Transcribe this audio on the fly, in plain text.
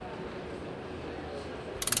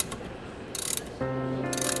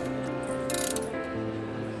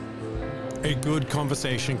A good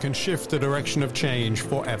conversation can shift the direction of change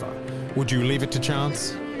forever. Would you leave it to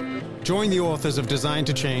chance? Join the authors of Design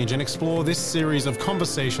to Change and explore this series of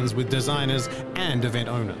conversations with designers and event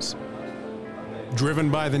owners. Driven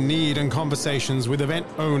by the need and conversations with event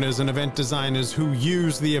owners and event designers who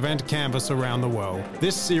use the event canvas around the world,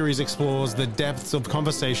 this series explores the depths of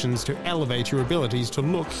conversations to elevate your abilities to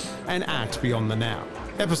look and act beyond the now.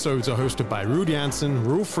 Episodes are hosted by Ruud, Janssen,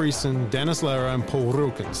 Roel Friesen, Dennis Lehrer, and Paul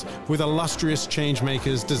Rukens, with illustrious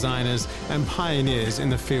changemakers, designers, and pioneers in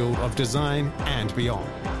the field of design and beyond.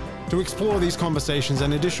 To explore these conversations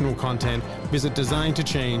and additional content, visit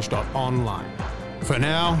designtochange.online. For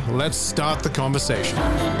now, let's start the conversation.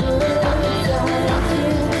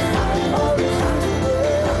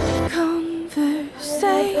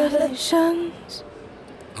 Conversations.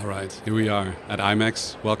 All right, here we are at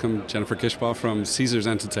IMEX. Welcome, Jennifer Kishpaugh from Caesars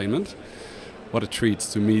Entertainment. What a treat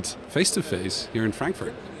to meet face-to-face here in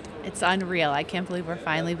Frankfurt. It's unreal. I can't believe we're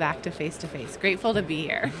finally back to face-to-face. Grateful to be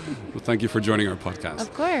here. Well, thank you for joining our podcast.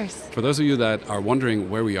 Of course. For those of you that are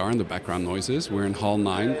wondering where we are in the background noises, we're in Hall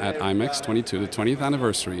 9 at IMEX 22, the 20th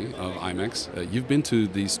anniversary of IMEX. You've been to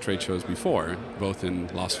these trade shows before, both in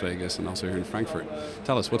Las Vegas and also here in Frankfurt.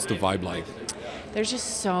 Tell us, what's the vibe like? There's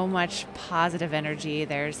just so much positive energy.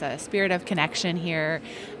 There's a spirit of connection here.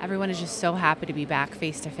 Everyone is just so happy to be back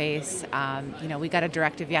face-to-face. We got a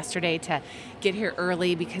directive yesterday to get here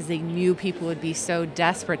early because they knew people would be so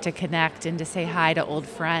desperate to connect and to say hi to old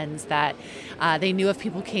friends that they knew if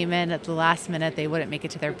people came in at the last minute, they wouldn't make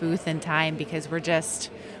it to their booth in time because we're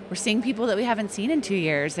seeing people that we haven't seen in 2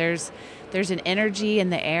 years. There's an energy in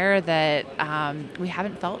the air that we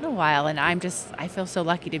haven't felt in a while, and I feel so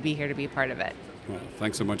lucky to be here to be part of it. Well,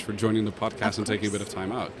 thanks so much for joining the podcast and taking a bit of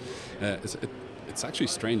time out. It's actually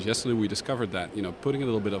strange. Yesterday we discovered that putting a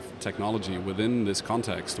little bit of technology within this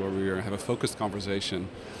context where we have a focused conversation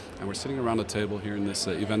and we're sitting around a table here in this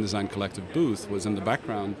Event Design Collective booth was in the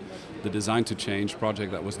background the Design to Change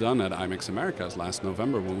project that was done at IMEX Americas last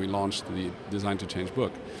November when we launched the Design to Change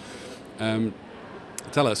book.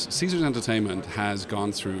 Tell us, Caesars Entertainment has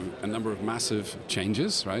gone through a number of massive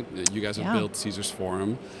changes, right? You guys have built Caesars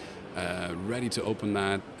Forum. Ready to open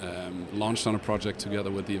that, launched on a project together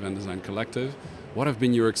with the Event Design Collective. What have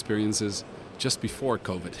been your experiences just before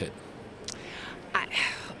COVID hit?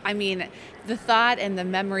 I mean, the thought and the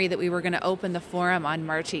memory that we were going to open the forum on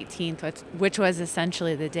March 18th, which was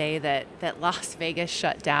essentially the day that Las Vegas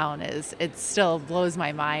shut down, it still blows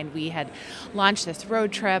my mind. We had launched this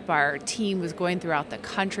road trip. Our team was going throughout the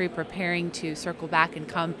country preparing to circle back and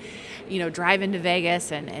come, drive into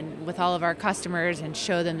Vegas and with all of our customers and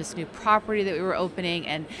show them this new property that we were opening,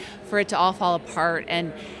 and for it to all fall apart.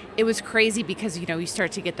 And it was crazy because, you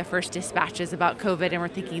start to get the first dispatches about COVID and we're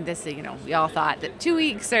thinking this, we all thought that 2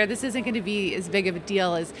 weeks or this isn't going to be as big of a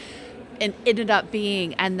deal as it ended up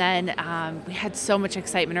being. And then we had so much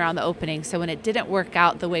excitement around the opening. So when it didn't work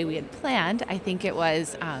out the way we had planned, I think it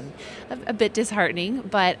was a bit disheartening.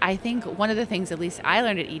 But I think one of the things, at least I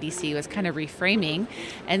learned at EDC, was kind of reframing.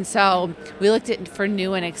 And so we looked for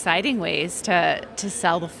new and exciting ways to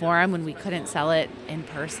sell the forum when we couldn't sell it in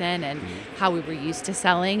person and how we were used to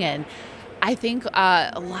selling. And I think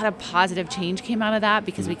a lot of positive change came out of that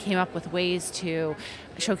because we came up with ways to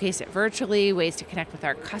showcase it virtually, ways to connect with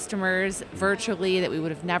our customers virtually that we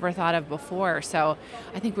would have never thought of before. So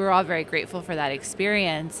I think we were all very grateful for that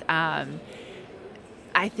experience. I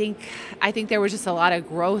think there was just a lot of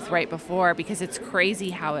growth right before because it's crazy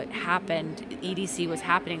how it happened. EDC was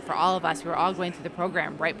happening for all of us. We were all going through the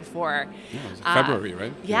program right before. Yeah, it was February,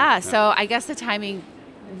 right? Yeah, so I guess the timing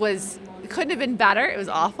couldn't have been better. It was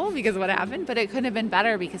awful because of what happened, but it couldn't have been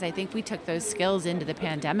better because I think we took those skills into the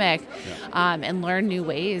pandemic and learned new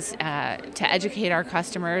ways to educate our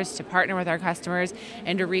customers, to partner with our customers,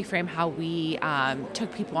 and to reframe how we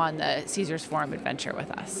took people on the Caesars Forum adventure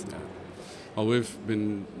with us. Yeah. Well, we've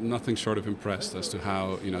been nothing short of impressed as to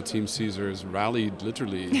how Team Caesars rallied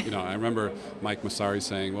literally. I remember Mike Massari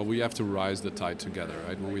saying, "Well, we have to rise the tide together."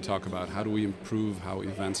 Right? When we talk about how do we improve how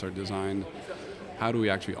events are designed, how do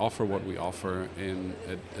we actually offer what we offer in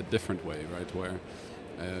a different way, right? Where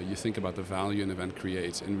you think about the value an event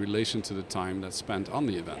creates in relation to the time that's spent on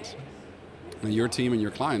the event. And your team and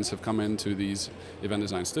your clients have come into these event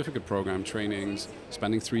design certificate program trainings,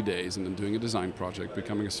 spending 3 days and then doing a design project,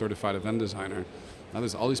 becoming a certified event designer. Now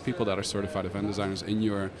there's all these people that are certified event designers in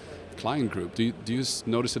your client group. Do you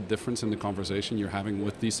notice a difference in the conversation you're having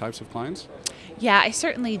with these types of clients? Yeah, I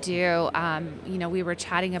certainly do. We were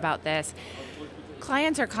chatting about this.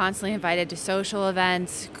 Clients are constantly invited to social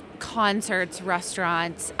events, concerts,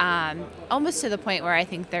 restaurants, almost to the point where I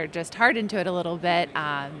think they're just hardened to it a little bit.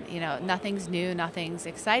 Nothing's new, nothing's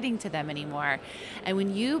exciting to them anymore. And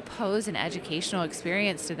when you pose an educational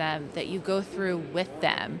experience to them that you go through with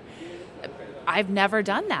them, I've never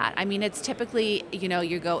done that. I mean, it's typically,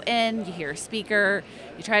 you go in, you hear a speaker,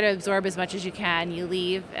 you try to absorb as much as you can, you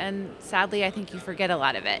leave, and sadly, I think you forget a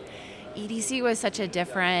lot of it. EDC was such a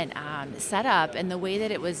different setup, and the way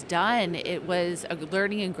that it was done, it was a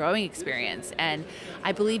learning and growing experience. And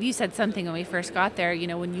I believe you said something when we first got there,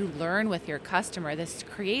 when you learn with your customer, this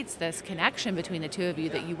creates this connection between the two of you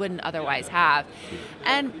that you wouldn't otherwise have.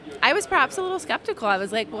 And I was perhaps a little skeptical. I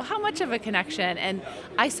was like, well, how much of a connection? And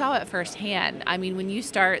I saw it firsthand. I mean, when you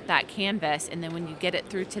start that canvas and then when you get it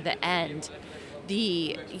through to the end,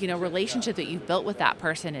 the relationship that you've built with that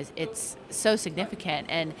person it's so significant,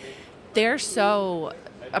 and they're so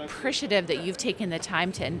appreciative that you've taken the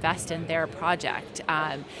time to invest in their project,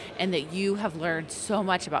 and that you have learned so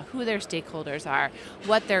much about who their stakeholders are,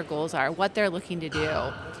 what their goals are, what they're looking to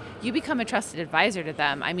do. You become a trusted advisor to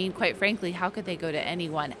them. I mean, quite frankly, how could they go to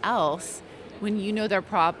anyone else when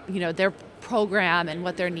their program and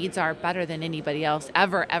what their needs are better than anybody else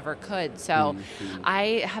ever could? So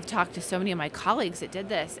I have talked to so many of my colleagues that did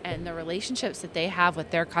this, and the relationships that they have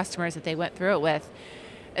with their customers that they went through it with,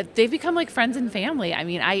 they've become like friends and family. I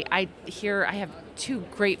mean, I have two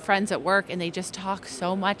great friends at work, and they just talk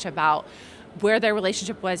so much about where their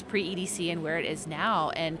relationship was pre-EDC and where it is now.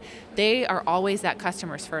 And they are always that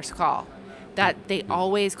customer's first call. That they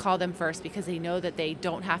always call them first because they know that they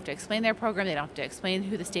don't have to explain their program. They don't have to explain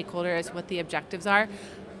who the stakeholder is, what the objectives are.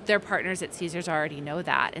 Their partners at Caesars already know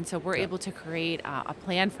that. And so we're able to create a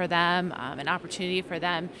plan for them, an opportunity for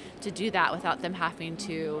them to do that without them having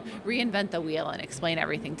to reinvent the wheel and explain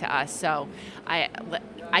everything to us. So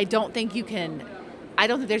I don't think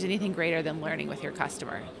there's anything greater than learning with your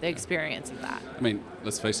customer, the experience of that. I mean,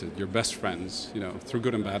 let's face it, your best friends, through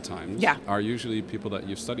good and bad times, are usually people that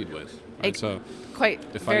you've studied with. Right? So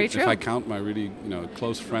very true. If I count my really,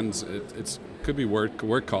 close friends, it could be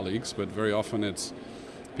work colleagues, but very often it's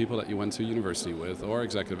people that you went to university with, or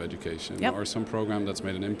executive education, or some program that's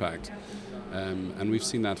made an impact. And we've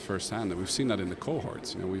seen that firsthand, and we've seen that in the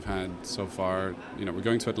cohorts. We've had so far, we're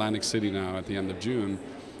going to Atlantic City now at the end of June,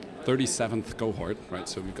 37th cohort, right?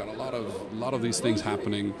 So we've got a lot of these things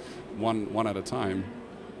happening one at a time.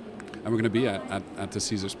 And we're going to be at the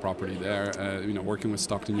Caesars property there, working with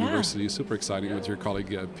Stockton University. Super exciting with your colleague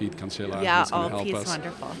Pete Cancella. Yeah, who's going to help Pete's us.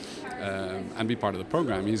 Wonderful. And be part of the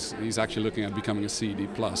program. He's actually looking at becoming a CED+,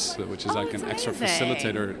 which is like an extra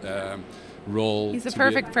facilitator role. He's a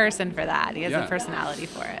perfect person for that. He has a personality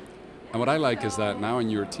for it. And what I like is that now in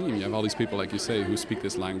your team, you have all these people, like you say, who speak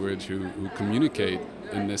this language, who communicate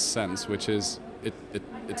in this sense, which is,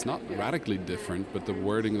 it's not radically different, but the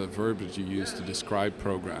wording, the verbiage you use to describe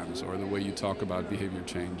programs, or the way you talk about behavior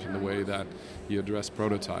change, and the way that you address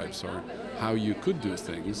prototypes, or how you could do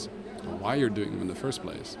things, or why you're doing them in the first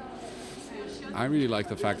place. I really like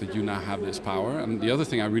the fact that you now have this power. And the other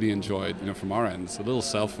thing I really enjoyed, from our end, it's a little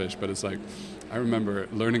selfish, but it's like, I remember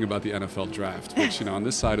learning about the NFL draft, which, on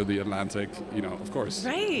this side of the Atlantic, of course,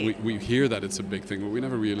 we hear that it's a big thing, but we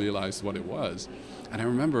never really realized what it was. And I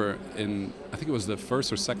remember I think it was the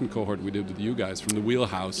first or second cohort we did with you guys from the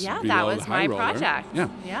wheelhouse. Yeah, below that was the high my roller. project.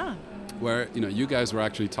 Yeah. Where, you guys were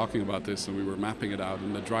actually talking about this, and we were mapping it out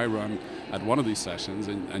in the dry run at one of these sessions,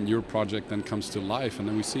 and your project then comes to life, and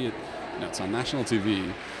then we see it, it's on national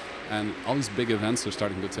TV, and all these big events are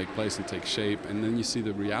starting to take place and take shape, and then you see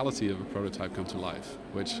the reality of a prototype come to life,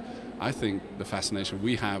 which I think the fascination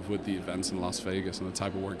we have with the events in Las Vegas and the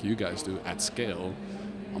type of work you guys do at scale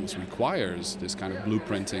almost requires this kind of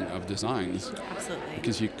blueprinting of designs. Absolutely.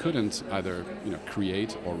 Because you couldn't either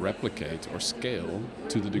create or replicate or scale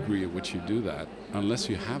to the degree at which you do that unless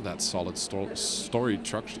you have that solid story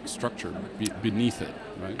structure beneath it,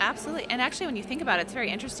 right? Absolutely. And actually, when you think about it, it's very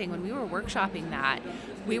interesting. When we were workshopping that,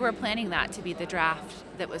 we were planning that to be the draft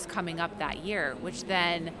that was coming up that year, which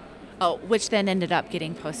then ended up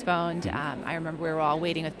getting postponed. I remember we were all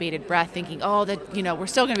waiting with bated breath thinking, we're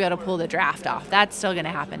still going to be able to pull the draft off. That's still going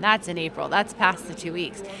to happen. That's in April. That's past the 2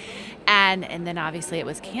 weeks. And then obviously it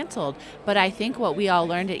was canceled. But I think what we all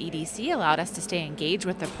learned at EDC allowed us to stay engaged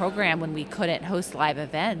with the program when we couldn't host live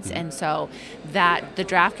events. And so that the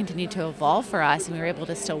draft continued to evolve for us, and we were able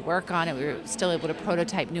to still work on it. We were still able to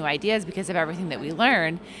prototype new ideas because of everything that we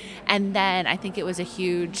learned. And then I think it was a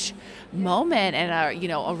huge moment and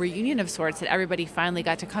a reunion of sorts that everybody finally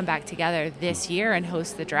got to come back together this year and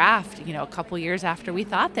host the draft, a couple years after we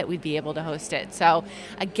thought that we'd be able to host it. So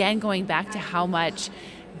again, going back to how much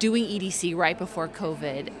doing EDC right before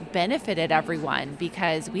COVID benefited everyone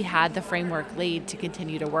because we had the framework laid to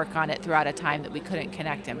continue to work on it throughout a time that we couldn't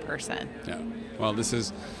connect in person. Yeah. Well, this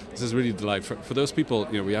is really delightful. For those people,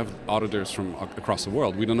 we have auditors from across the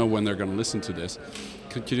world. We don't know when they're going to listen to this.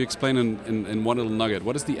 Could you explain in one little nugget,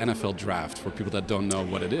 what is the NFL draft for people that don't know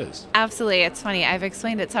what it is? Absolutely. It's funny. I've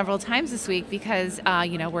explained it several times this week because,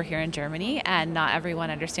 we're here in Germany and not everyone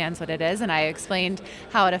understands what it is. And I explained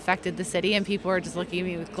how it affected the city and people were just looking at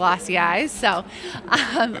me with glossy eyes. So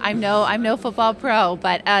I'm no football pro,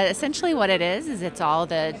 but essentially what it is it's all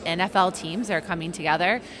the NFL teams are coming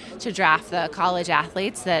together to draft the college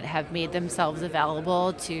athletes that have made themselves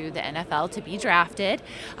available to the NFL to be drafted.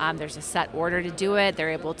 There's a set order to do it.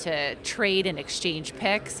 They're able to trade and exchange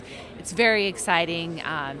picks. It's very exciting.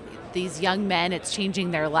 These young men, it's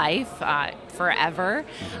changing their life forever.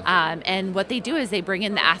 And what they do is they bring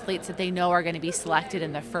in the athletes that they know are going to be selected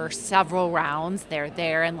in the first several rounds. They're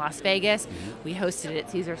there in Las Vegas. We hosted it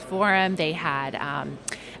at Caesars Forum. They had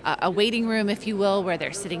a waiting room, if you will, where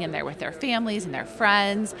they're sitting in there with their families and their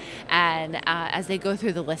friends. And as they go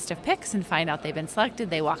through the list of picks and find out they've been selected,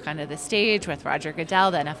 they walk onto the stage with Roger Goodell,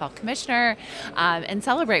 the NFL commissioner, and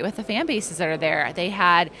celebrate with the fan bases that are there. They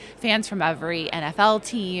had fans from every NFL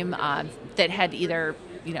team that had either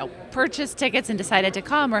purchased tickets and decided to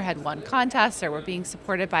come or had won contests or were being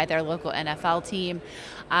supported by their local NFL team.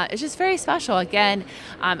 It's just very special. Again,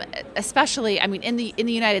 especially, in the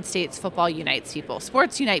United States, football unites people.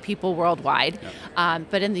 Sports unite people worldwide.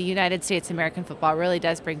 Yep. But in the United States, American football really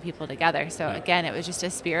does bring people together. So again, it was just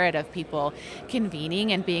a spirit of people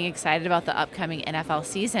convening and being excited about the upcoming NFL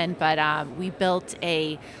season. But we built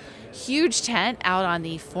a huge tent out on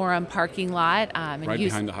the Forum parking lot, and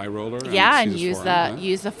behind the high roller. And use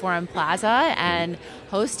the Forum Plaza and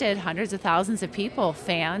hosted hundreds of thousands of people,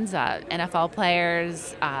 fans, NFL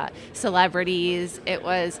players, celebrities. It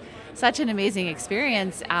was such an amazing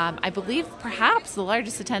experience. I believe perhaps the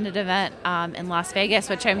largest attended event in Las Vegas,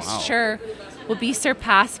 which I'm sure will be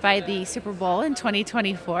surpassed by the Super Bowl in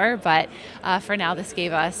 2024. But for now, this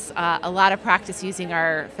gave us a lot of practice using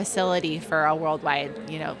our facility for a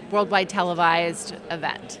worldwide televised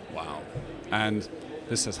event. Wow. And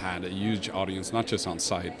this has had a huge audience, not just on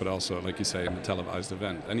site, but also, like you say, in the televised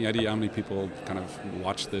event. Any idea how many people kind of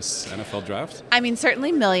watched this NFL draft?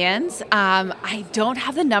 Certainly millions. I don't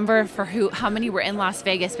have the number for how many were in Las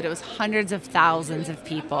Vegas, but it was hundreds of thousands of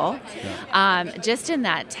people. Yeah. Just in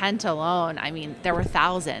that tent alone, there were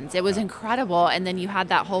thousands. It was incredible. And then you had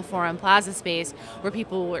that whole Forum Plaza space where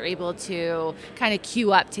people were able to kind of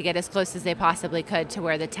queue up to get as close as they possibly could to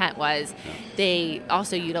where the tent was. Yeah. They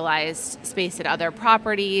also utilized space at other properties.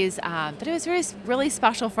 But it was really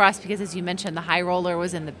special for us because, as you mentioned, the high roller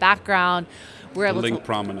was in the background. We're able Link to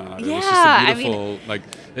Promenade. Yeah, it was just a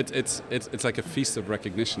beautiful, it's like a feast of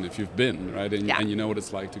recognition if you've been, right? And you know what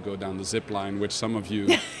it's like to go down the zip line, which some of you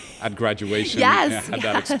at graduation had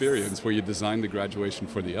that experience where you designed the graduation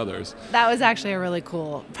for the others. That was actually a really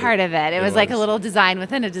cool part of it. It was like a little design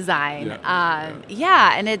within a design.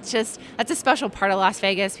 And it's that's a special part of Las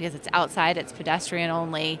Vegas because it's outside, it's pedestrian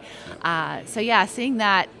only. Seeing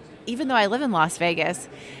that, even though I live in Las Vegas,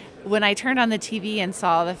 when I turned on the TV and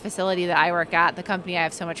saw the facility that I work at, the company I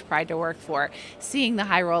have so much pride to work for, seeing the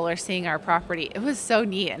high roller, seeing our property, it was so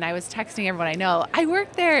neat. And I was texting everyone I know, I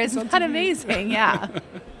work there. Isn't that amazing? Yeah.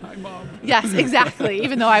 Hi, Mom. Yes, exactly.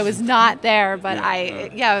 Even though I was not there, but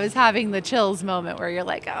I was having the chills moment where you're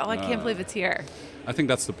like, oh, I can't believe it's here. I think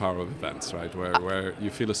that's the power of events, right? Where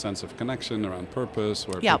you feel a sense of connection around purpose,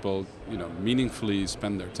 where people, meaningfully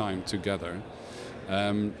spend their time together.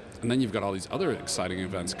 And then you've got all these other exciting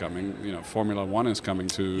events coming. Formula One is coming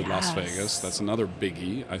to Las Vegas. That's another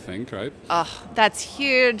biggie, I think, right? Oh, that's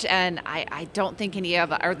huge. And I don't think any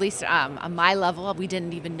of, or at least on my level, we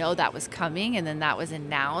didn't even know that was coming. And then that was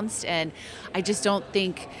announced. And I just don't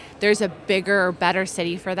think there's a bigger or better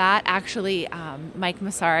city for that. Actually, Mike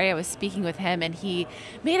Massari, I was speaking with him, and he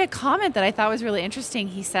made a comment that I thought was really interesting.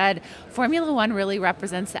 He said, Formula One really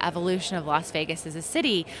represents the evolution of Las Vegas as a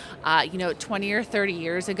city. 20 or 30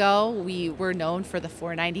 years ago, we were known for the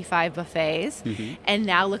 $4.95 buffets. Mm-hmm. And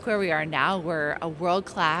now look where we are now. We're a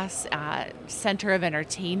world-class center of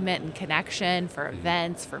entertainment and connection for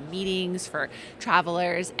events, for meetings, for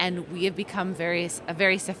travelers. And we have become a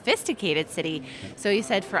very sophisticated city. So he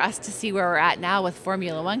said for us to see where we're at now with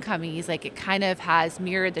Formula One coming, he's like, it kind of has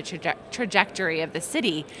mirrored the trajectory of the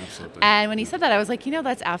city. Absolutely. And when he said that, I was like,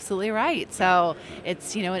 that's absolutely right. So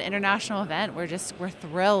it's, an international event. We're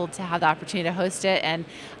thrilled to have the opportunity to host it. And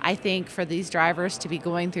I think for these drivers to be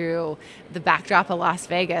going through the backdrop of Las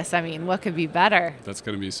Vegas, what could be better? That's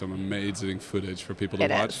going to be some amazing footage for people to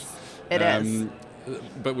watch. It is.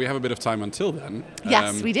 but we have a bit of time until then.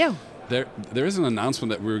 Yes, we do. There is an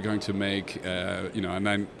announcement that we're going to make,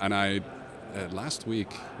 and I last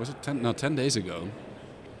week, was it 10 days ago,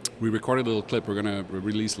 we recorded a little clip we're going to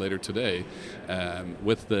release later today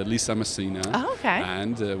with Lisa Messina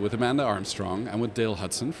and with Amanda Armstrong and with Dale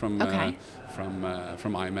Hudson from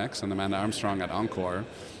IMEX and Amanda Armstrong at Encore.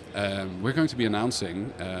 We're going to be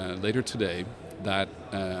announcing later today that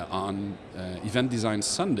on Event Design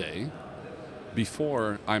Sunday,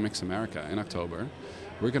 before IMEX America in October,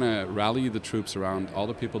 we're going to rally the troops around all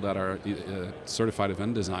the people that are certified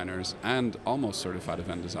event designers and almost certified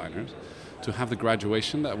event designers to have the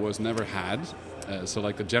graduation that was never had. So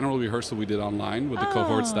like the general rehearsal we did online with the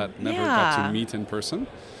cohorts that never got to meet in person.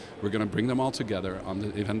 We're going to bring them all together on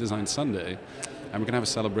the Event Design Sunday. And we're going to have a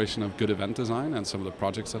celebration of good event design and some of the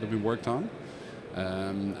projects that have been worked on.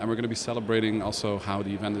 And we're going to be celebrating also how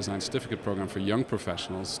the Event Design Certificate Program for young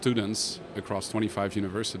professionals, students across 25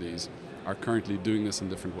 universities, are currently doing this in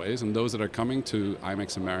different ways. And those that are coming to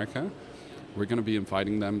IMEX America, we're going to be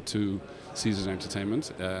inviting them to Caesars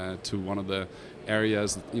Entertainment, to one of the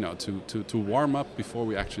areas, to warm up before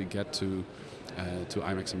we actually get to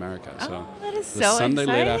IMEX America. So that is the Sunday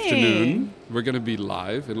late afternoon, we're going to be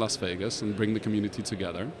live in Las Vegas and bring the community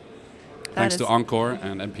together. Thanks to Encore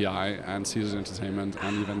and MPI and Caesars Entertainment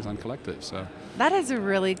and Event Design Collective. So that is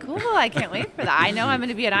really cool. I can't wait for that. I know I'm going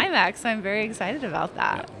to be at IMEX, so I'm very excited about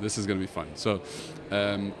that. Yeah, this is going to be fun. So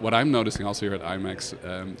what I'm noticing also here at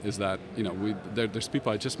IMEX is that there's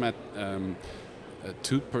people I just met,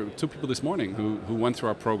 two people this morning who went through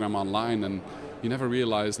our program online, and you never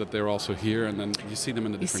realize that they're also here, and then you see them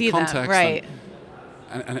in a different context. Them, right.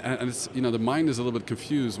 And it's, the mind is a little bit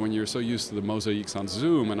confused when you're so used to the mosaics on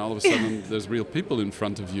Zoom, and all of a sudden there's real people in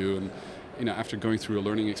front of you, and after going through a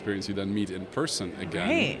learning experience, you then meet in person again.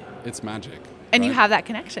 Right. It's magic. And you have that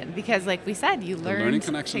connection because, like we said, you learn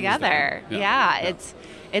together. Yeah,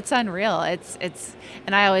 it's unreal. It's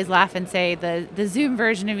and I always laugh and say the Zoom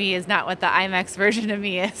version of me is not what the IMEX version of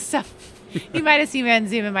me is. So you might have seen me on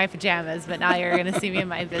Zoom in my pajamas, but now you're going to see me in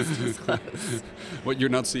my business clothes. What you're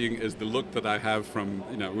not seeing is the look that I have from,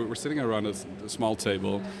 we're sitting around a small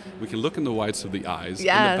table. We can look in the whites of the eyes.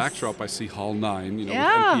 Yes. In the backdrop, I see Hall 9, with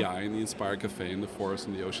MPI and the Inspire Cafe and the forest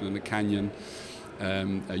and the ocean and the canyon.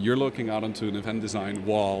 You're looking out onto an event design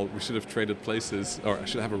wall. We should have traded places, or I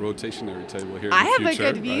should have a rotationary table here. I have a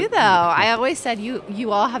good view, though. I always said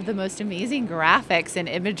you all have the most amazing graphics and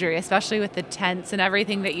imagery, especially with the tents and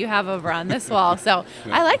everything that you have over on this wall. So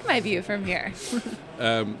I like my view from here.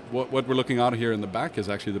 What we're looking out here in the back is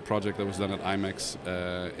actually the project that was done at IMEX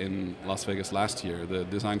in Las Vegas last year, the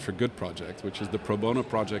Design for Good project, which is the pro bono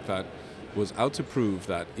project that was out to prove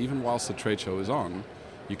that even whilst the trade show is on,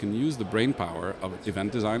 you can use the brain power of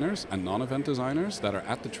event designers and non-event designers that are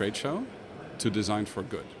at the trade show to design for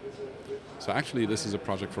good. So actually this is a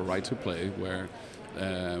project for Right to Play where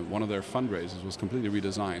one of their fundraisers was completely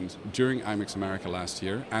redesigned during IMEX America last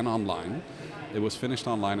year and online. It was finished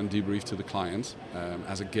online and debriefed to the client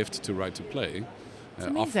as a gift to Right to Play.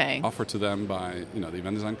 Offered to them by the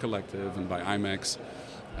Event Design Collective and by IMEX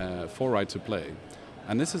for Right to Play.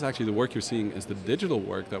 And this is actually the work you're seeing is the digital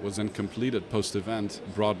work that was then completed post-event,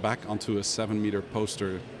 brought back onto a 7-meter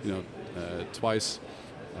poster, twice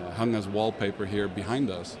hung as wallpaper here behind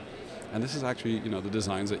us. And this is actually, the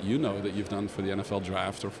designs that that you've done for the NFL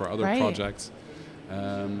draft or for other projects,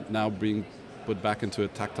 now being put back into a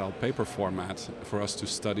tactile paper format for us to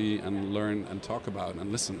study and learn and talk about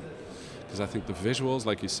and listen. Because I think the visuals,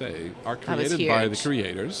 like you say, are created by the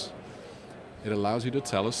creators. It allows you to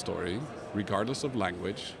tell a story regardless of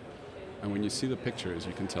language, and when you see the pictures,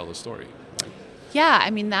 you can tell the story. Right? Yeah, I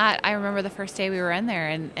mean I remember the first day we were in there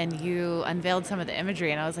and you unveiled some of the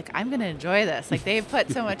imagery, and I was like, I'm going to enjoy this. Like, they've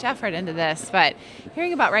put so much effort into this. But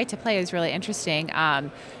hearing about Right to Play is really interesting.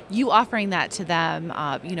 You offering that to them,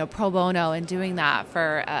 pro bono, and doing that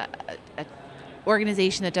for a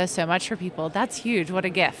organization that does so much for people, that's huge. What a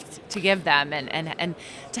gift to give them and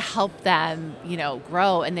to help them,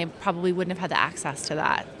 grow, and they probably wouldn't have had the access to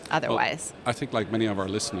that otherwise. Well, I think like many of our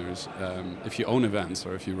listeners, if you own events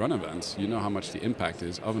or if you run events, you know how much the impact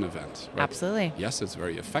is of an event. Right? Absolutely. Yes, it's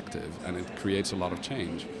very effective and it creates a lot of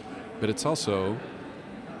change, but it's also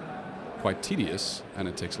quite tedious and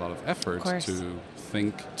it takes a lot of effort to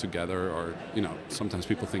think together, or sometimes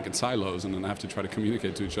people think in silos and then have to try to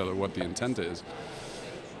communicate to each other what the intent is.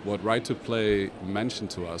 What Right to Play mentioned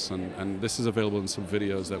to us, and this is available in some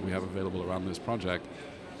videos that we have available around this project,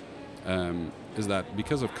 is that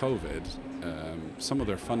because of COVID, some of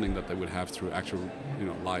their funding that they would have through actual,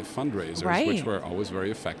 live fundraisers, Right. which were always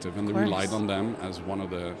very effective, and they course. relied on them as one of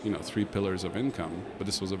the, 3 pillars of income. But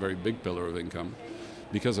this was a very big pillar of income.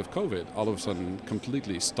 Because of COVID, all of a sudden,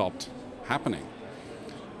 completely stopped happening,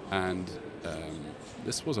 and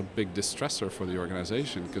this was a big distressor for the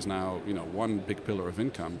organization because now, one big pillar of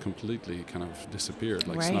income completely kind of disappeared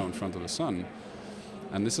like Right. snow in front of the sun.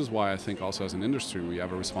 And this is why I think also as an industry we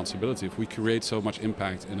have a responsibility. If we create so much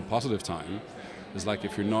impact in a positive time, it's like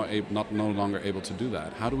if you're no longer able to do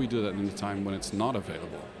that, how do we do that in a time when it's not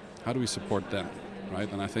available? How do we support them,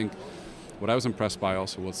 right? And I think what I was impressed by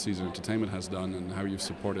also what Caesar Entertainment has done and how you've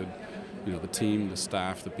supported, the team, the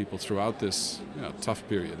staff, the people throughout this tough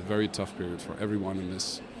period, a very tough period for everyone in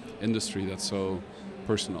this industry that's so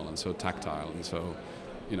personal and so tactile and so,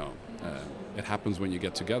 it happens when you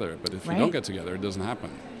get together, but if Right. you don't get together, it doesn't happen.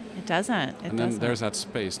 It doesn't. And then there's that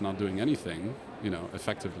space not doing anything,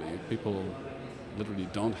 effectively. People literally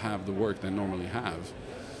don't have the work they normally have.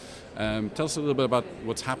 Tell us a little bit about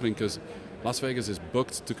what's happening, because Las Vegas is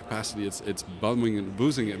booked to capacity. It's booming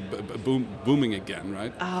again,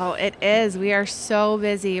 right? Oh, it is. We are so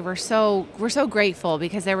busy. We're so grateful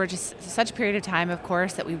because there were just such a period of time, of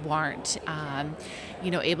course, that we weren't,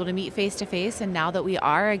 able to meet face to face, and now that we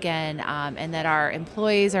are again, and that our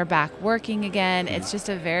employees are back working again, it's just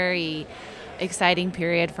a very exciting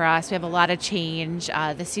period for us. We have a lot of change.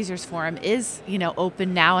 The Caesars Forum is,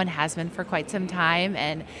 open now and has been for quite some time,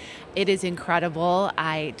 and it is incredible.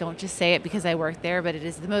 I don't just say it because I work there, but it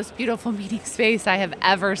is the most beautiful meeting space I have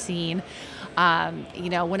ever seen.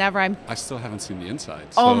 Whenever I still haven't seen the inside.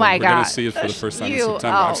 Oh my God! We're going God. to see it for the first time in September.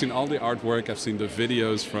 I've seen all the artwork. I've seen the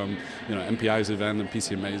videos from MPI's event and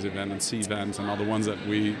PCMA's event and C-Event and all the ones that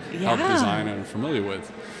we helped design and are familiar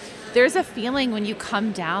with. There's a feeling when you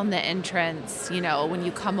come down the entrance, when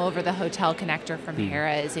you come over the hotel connector from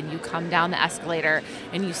Harrah's and you come down the escalator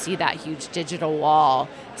and you see that huge digital wall,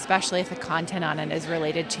 especially if the content on it is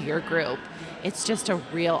related to your group, it's just a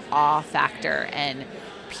real awe factor. And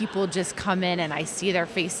people just come in and I see their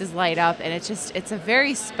faces light up, and it's a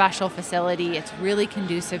very special facility. It's really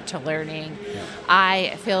conducive to learning. Yeah.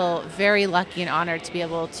 I feel very lucky and honored to be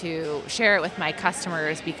able to share it with my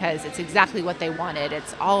customers because it's exactly what they wanted.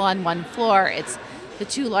 It's all on one floor. It's the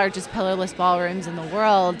 2 largest pillarless ballrooms in the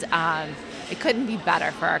world. It couldn't be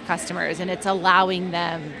better for our customers, and it's allowing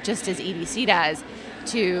them, just as EDC does,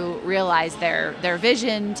 to realize their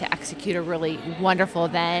vision, to execute a really wonderful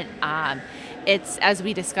event. It's, as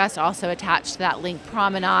we discussed, also attached to that link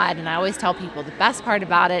promenade. And I always tell people the best part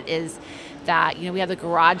about it is that, we have the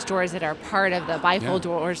garage doors that are part of the bifold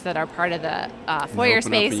doors that are part of the foyer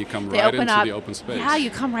space. And you come right into the open space. Yeah,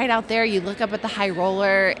 you come right out there. You look up at the high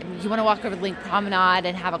roller. You want to walk over the link promenade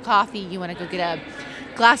and have a coffee. You want to go get a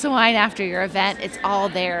glass of wine after your event. It's all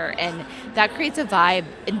there. And that creates a vibe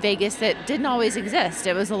in Vegas that didn't always exist.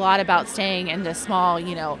 It was a lot about staying in the small,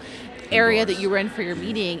 area that you were in for your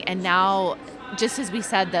meeting. And now, just as we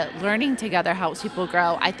said, that learning together helps people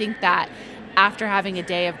grow, I think that after having a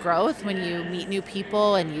day of growth, when you meet new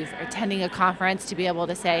people and you're attending a conference, to be able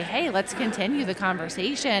to say, hey, let's continue the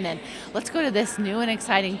conversation and let's go to this new and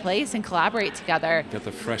exciting place and collaborate together. Get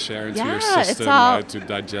the fresh air into your system to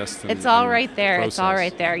digest. It's all right there. It's all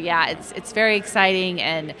right there. Yeah, it's very exciting.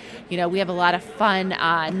 And, we have a lot of fun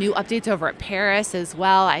new updates over at Paris as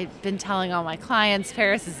well. I've been telling all my clients,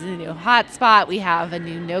 Paris is a new hotspot. We have a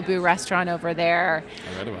new Nobu restaurant over there.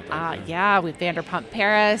 I read about that. Yeah, with Vanderpump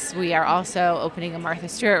Paris. We are also opening a Martha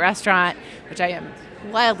Stewart restaurant, which I am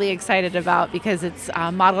wildly excited about because it's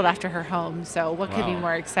modeled after her home. So what could be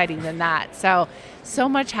more exciting than that? So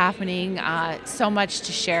much happening, so much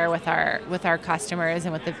to share with our customers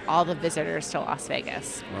and with all the visitors to Las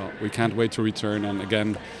Vegas. Well, we can't wait to return. And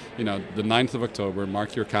again, the 9th of October,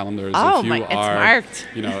 mark your calendars. It's marked.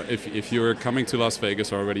 If you're coming to Las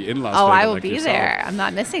Vegas or already in Las Vegas, I will be there. I'm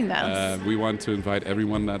not missing those. We want to invite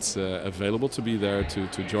everyone that's available to be there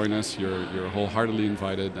to join us. You're wholeheartedly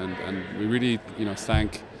invited, and we really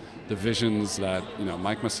thank the visions that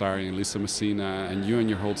Mike Massari and Lisa Messina and you and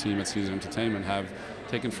your whole team at Caesar Entertainment have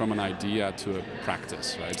taken from an idea to a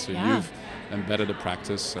practice, right? So you've embedded a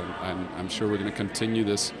practice, and I'm sure we're going to continue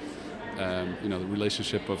this. The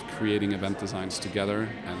relationship of creating event designs together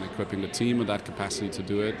and equipping the team with that capacity to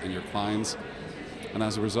do it and your clients. And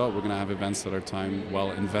as a result, we're going to have events that are time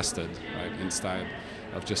well invested, right, instead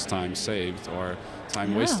of just time saved or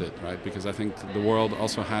time wasted, right? Because I think the world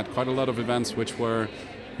also had quite a lot of events which were,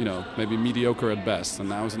 maybe mediocre at best. And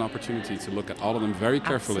now is an opportunity to look at all of them very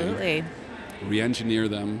carefully, Absolutely. re-engineer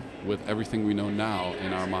them with everything we know now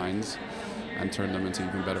in our minds, and turn them into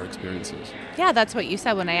even better experiences. Yeah, that's what you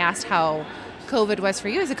said when I asked how COVID was for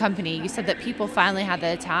you as a company. You said that people finally had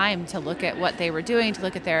the time to look at what they were doing, to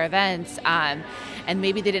look at their events, and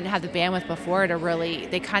maybe they didn't have the bandwidth before to really,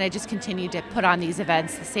 they kind of just continued to put on these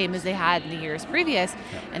events the same as they had in the years previous,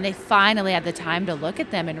 and they finally had the time to look at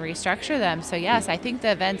them and restructure them. So yes, I think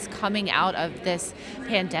the events coming out of this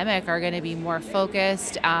pandemic are going to be more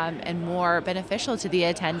focused and more beneficial to the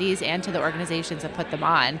attendees and to the organizations that put them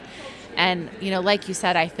on. And, like you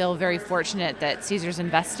said, I feel very fortunate that Caesars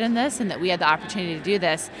invested in this and that we had the opportunity to do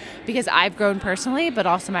this, because I've grown personally, but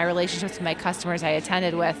also my relationships with my customers I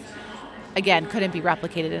attended with, again, couldn't be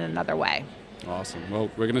replicated in another way. Awesome.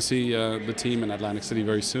 Well, we're going to see the team in Atlantic City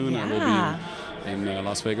very soon, and we'll be in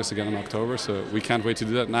Las Vegas again in October, so we can't wait to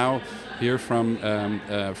do that. Now, here from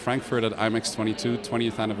Frankfurt at IMEX 22,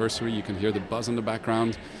 20th anniversary, you can hear the buzz in the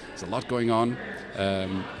background. There's a lot going on.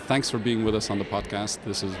 Thanks for being with us on the podcast.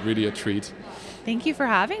 This is really a treat. Thank you for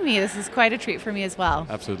having me. This is quite a treat for me as well.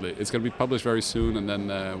 Absolutely. It's going to be published very soon, and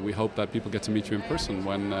then we hope that people get to meet you in person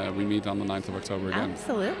when we meet on the 9th of October again.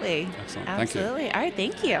 Absolutely. Excellent. Absolutely. Thank you. All right.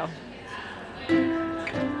 Thank you.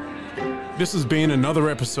 This has been another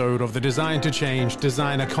episode of the Design to Change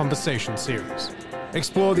Designer Conversation series.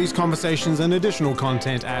 Explore these conversations and additional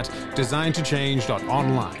content at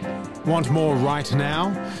designtochange.online. Want more right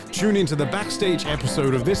now? Tune into the backstage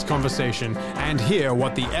episode of this conversation and hear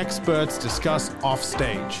what the experts discuss off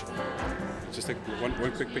stage. Just take one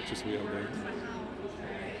quick picture so we have there.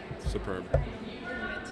 Superb.